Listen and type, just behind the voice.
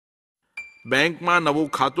બેંકમાં નવું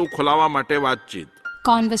ખાતું ખોલાવવા માટે વાતચીત.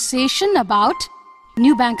 Conversation about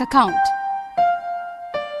new bank account.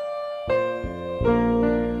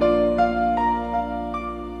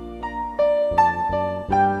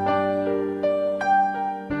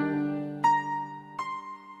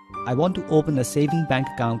 I want to open a saving bank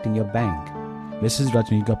account in your bank. Mrs.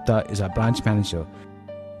 Rajni Gupta is our branch manager.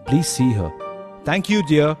 Please see her. Thank you,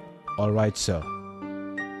 dear. All right, sir.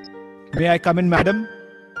 May I come in, madam?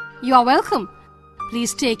 You are welcome.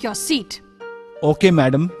 Please take your seat. Okay,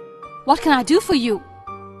 madam. What can I do for you?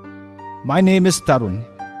 My name is Tarun.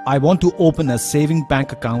 I want to open a saving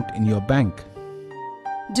bank account in your bank.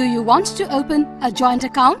 Do you want to open a joint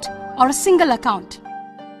account or a single account?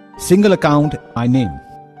 Single account, my name.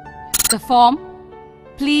 The form,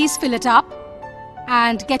 please fill it up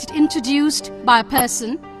and get it introduced by a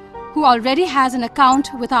person who already has an account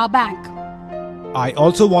with our bank. I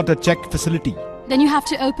also want a check facility. Then you have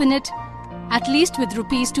to open it at least with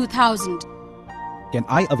rupees 2000. Can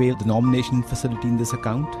I avail the nomination facility in this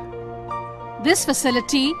account? This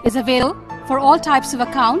facility is available for all types of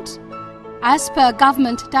accounts as per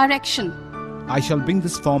government direction. I shall bring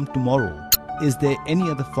this form tomorrow. Is there any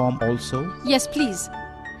other form also? Yes, please.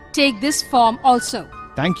 Take this form also.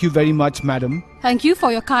 Thank you very much, madam. Thank you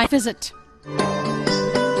for your kind visit.